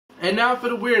And now for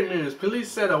the weird news. Police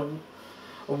said a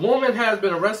woman has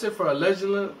been arrested for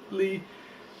allegedly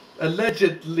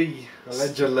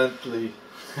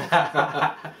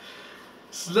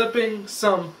slipping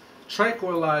some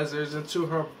tranquilizers into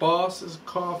her boss's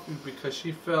coffee because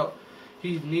she felt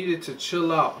he needed to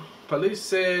chill out. Police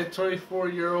said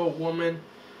 24-year-old woman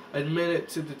admitted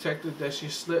to detectives that she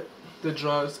slipped the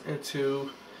drugs into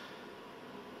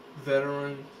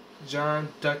veteran John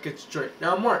Duckett's drink.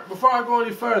 Now, Mark, before I go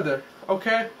any further,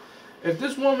 okay, if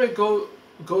this woman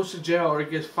goes to jail or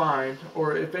gets fined,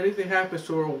 or if anything happens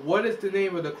to her, what is the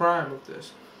name of the crime of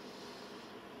this?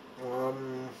 I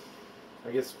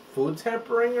guess food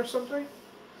tampering or something?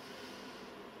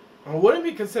 Wouldn't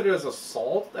it be considered as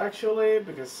assault, actually?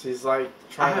 Because she's like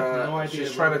trying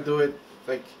she's trying to do it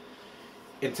like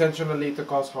intentionally to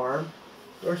cause harm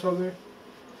or something.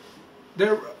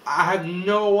 I have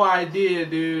no idea,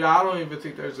 dude. I don't even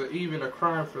think there's even a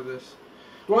crime for this.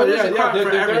 Well,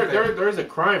 there is a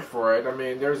crime for it. I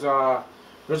mean, there's a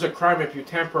crime if you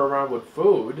tamper around with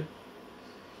food.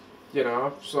 You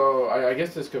know, so I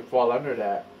guess this could fall under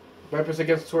that. But if it's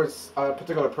against towards a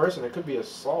particular person, it could be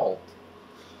assault.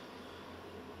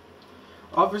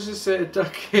 Officers said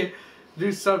Duckett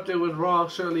knew something was wrong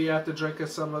shortly after drinking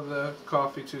some of the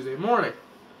coffee Tuesday morning.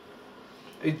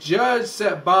 A judge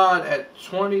set bond at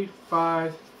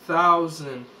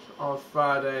 $25,000 on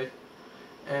Friday,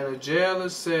 and a jailer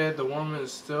said the woman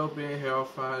is still being held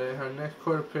Friday. Her next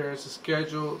court appearance is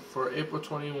scheduled for April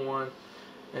 21,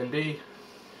 and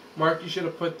Mark, you should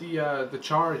have put the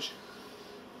charge.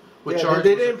 They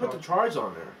didn't put the charge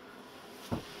on there.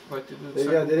 Like they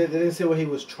did they didn't say what he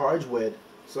was charged with.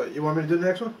 So you want me to do the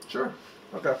next one? Sure.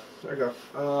 Okay, there you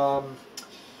go.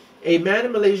 A man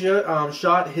in Malaysia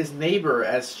shot his neighbor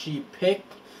as she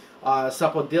picked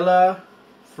sapodilla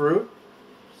fruit.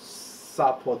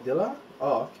 Sapodilla?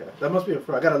 Oh, okay. That must be a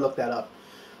fruit. I gotta look that up.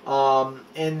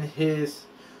 In his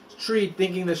tree,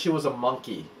 thinking that she was a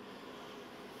monkey.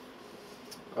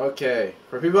 Okay,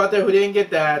 for people out there who didn't get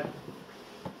that,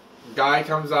 guy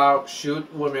comes out,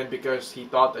 shoot woman because he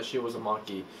thought that she was a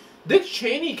monkey. Dick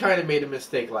Cheney kind of made a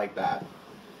mistake like that.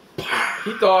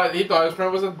 He thought his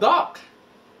friend was a duck.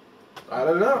 I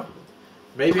don't know.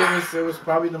 Maybe it was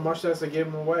probably the mustache that gave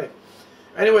him away.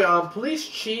 Anyway, police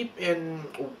chief in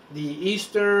the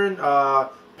eastern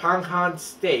Panghan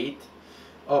state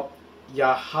of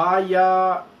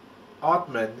Yahya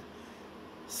Othman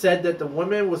said that the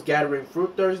woman was gathering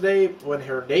fruit Thursday when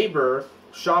her neighbor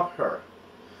shot her.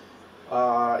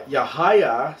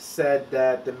 Yahya said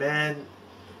that the man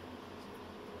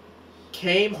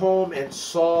came home and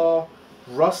saw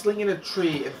rustling in a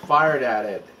tree and fired at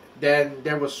it. Then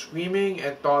there was screaming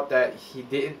and thought that he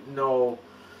didn't know.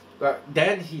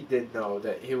 Then he did know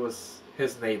that he was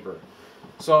his neighbor.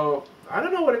 So I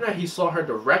don't know whether or not he saw her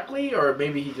directly, or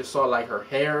maybe he just saw like her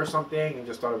hair or something and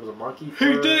just thought it was a monkey. He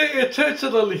did it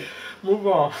intentionally. Move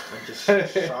on. And just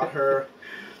shot her.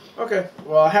 Okay.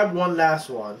 Well, I have one last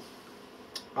one.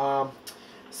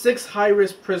 6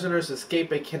 high-risk prisoners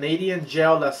escaped a Canadian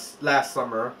jail last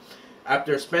summer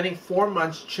after spending 4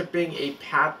 months chipping a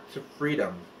path to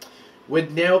freedom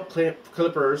with nail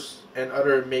clippers and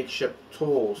other makeshift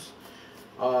tools.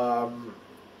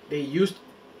 They used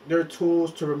their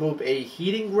tools to remove a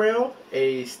heating rail,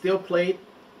 a steel plate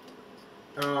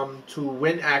to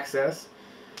win access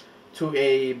to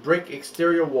a brick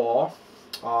exterior wall,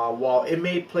 while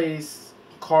inmate placed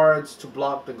cards to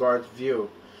block the guard's view.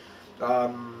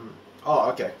 While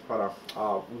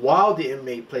the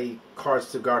inmate played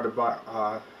cards to guard the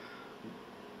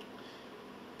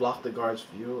block the guard's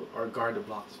view, or guard the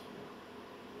block's view.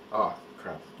 Oh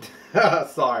crap!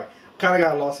 Sorry, kind of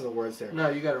got lost in the words there. No,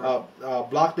 you got it right.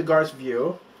 Block the guard's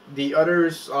view. The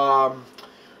others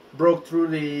broke through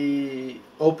the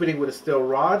opening with a steel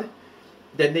rod.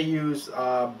 Then they used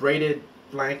braided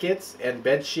blankets and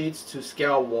bed sheets to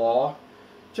scale a wall,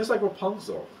 just like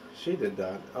Rapunzel. She did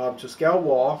that. To scale a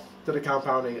wall to the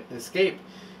compound and escape.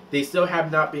 They still have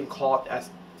not been caught at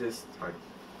this time.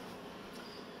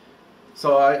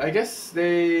 So I guess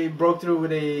they broke through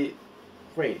with a...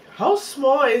 Wait, how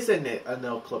small is a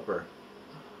nail clipper?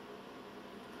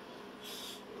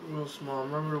 Real small.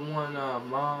 Remember the one,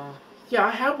 Mom? Yeah,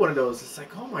 I have one of those. It's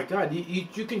like, oh my god,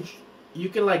 you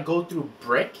can like go through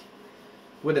brick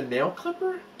with a nail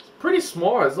clipper? It's pretty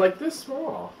small. It's like this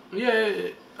small. Yeah.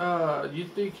 You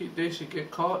think they should get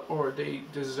caught, or they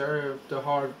deserve the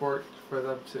hard work for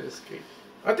them to escape?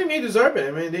 I think they deserve it.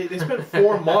 I mean, they spent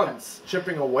 4 months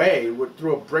chipping away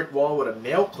through a brick wall with a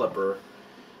nail clipper.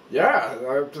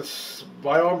 Yeah, just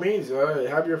by all means,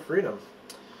 have your freedom.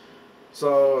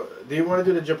 So, do you want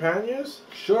to do the Japan news?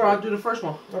 Sure, I'll do the first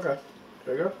one. Okay,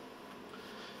 there you go.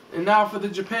 And now for the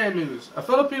Japan news. A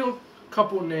Filipino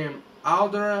couple named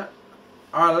Arlan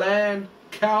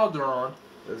Calderon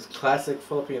It's classic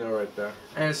Filipino right there.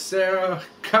 and Sarah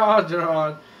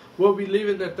Calderon will be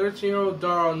leaving their 13-year-old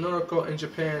daughter Noriko in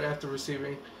Japan after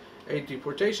receiving a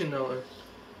deportation notice.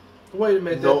 Wait a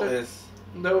minute.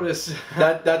 Notice.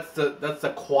 That's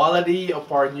the quality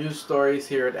of our news stories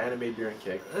here at Anime Beer and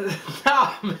Cake.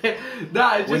 Nah, man.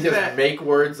 Nah, it's We just just that. make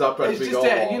words up as It's we just go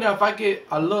that, along. you know, if I get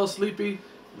a little sleepy,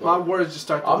 my words just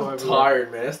start to go I'm everywhere.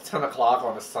 tired, man. It's 10 o'clock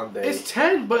on a Sunday. It's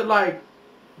 10, but like,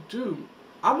 dude,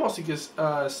 I mostly get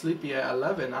sleepy at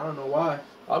 11. I don't know why.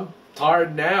 I'm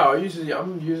tired now. I'm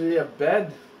usually at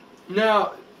bed.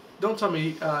 Now, don't tell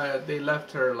me they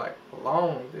left her like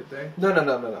alone, did they?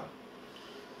 No.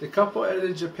 The couple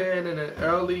entered Japan in the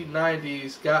early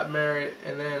 90s, got married,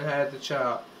 and then had the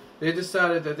child. They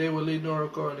decided that they would leave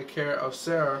Noriko in the care of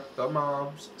Sarah, the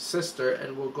mom's sister,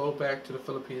 and will go back to the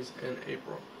Philippines in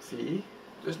April. See?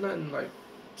 There's nothing like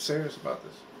serious about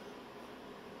this.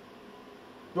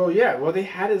 Well, yeah. Well, they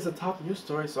had it as a top news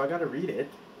story, so I gotta read it.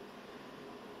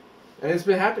 And it's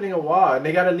been happening a while, and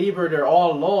they gotta leave her there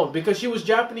all alone because she was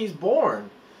Japanese born.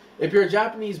 If you're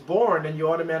Japanese born, then you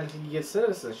automatically get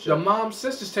citizenship. The mom's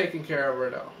sister's taking care of her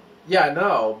though. Yeah, I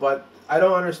know, but I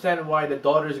don't understand why the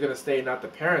daughter is gonna stay, not the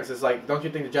parents. It's like, don't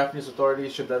you think the Japanese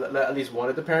authorities should let at least one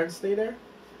of the parents stay there?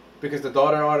 Because the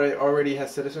daughter already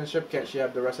has citizenship. Can't she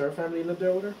have the rest of her family live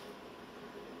there with her?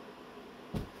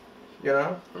 You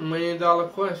know? $1 million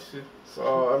question.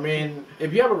 So I mean,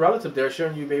 if you have a relative there,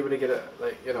 shouldn't you be able to get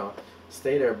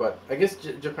stay there? But I guess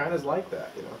Japan is like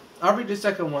that, you know. I'll read the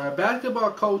second one. A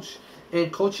basketball coach in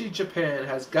Kochi, Japan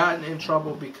has gotten in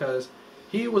trouble because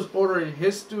he was ordering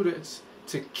his students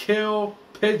to kill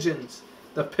pigeons.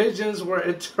 The pigeons were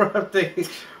interrupting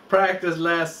practice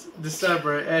last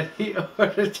December, and he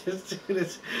ordered his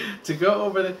students to go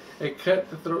over there and cut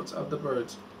the throats of the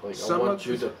birds. Like, I want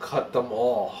you to cut them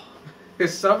all.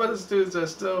 Some of the students are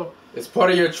still It's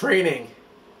part of your training.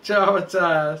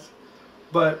 traumatized,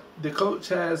 but the coach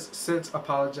has since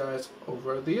apologized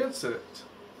over the incident.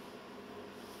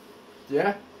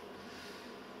 Yeah.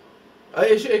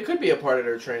 It could be a part of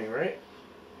their training, right?